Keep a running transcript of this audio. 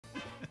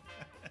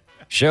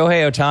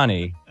Shohei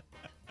Ohtani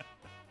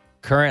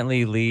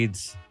currently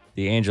leads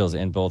the Angels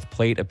in both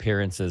plate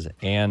appearances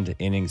and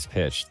innings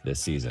pitched this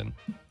season.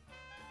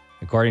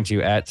 According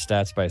to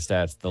 @Stats by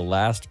Stats, the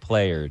last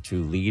player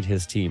to lead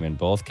his team in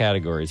both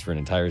categories for an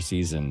entire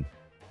season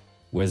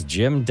was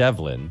Jim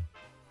Devlin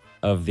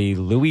of the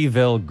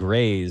Louisville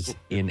Grays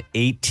in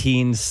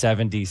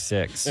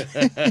 1876.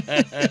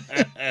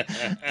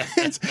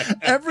 It's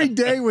every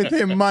day with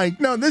him, Mike.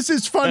 No, this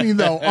is funny,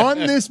 though. On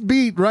this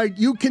beat, right,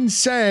 you can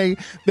say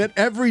that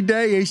every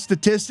day a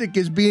statistic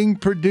is being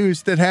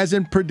produced that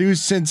hasn't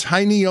produced since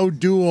Heine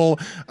O'Doul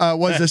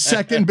was a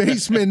second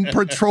baseman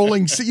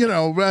patrolling, the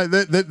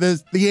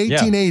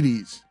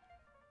 1880s.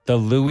 The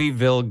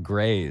Louisville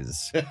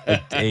Grays,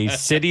 a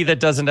city that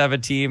doesn't have a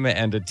team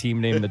and a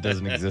team name that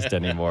doesn't exist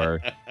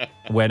anymore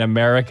when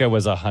America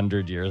was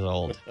 100 years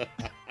old.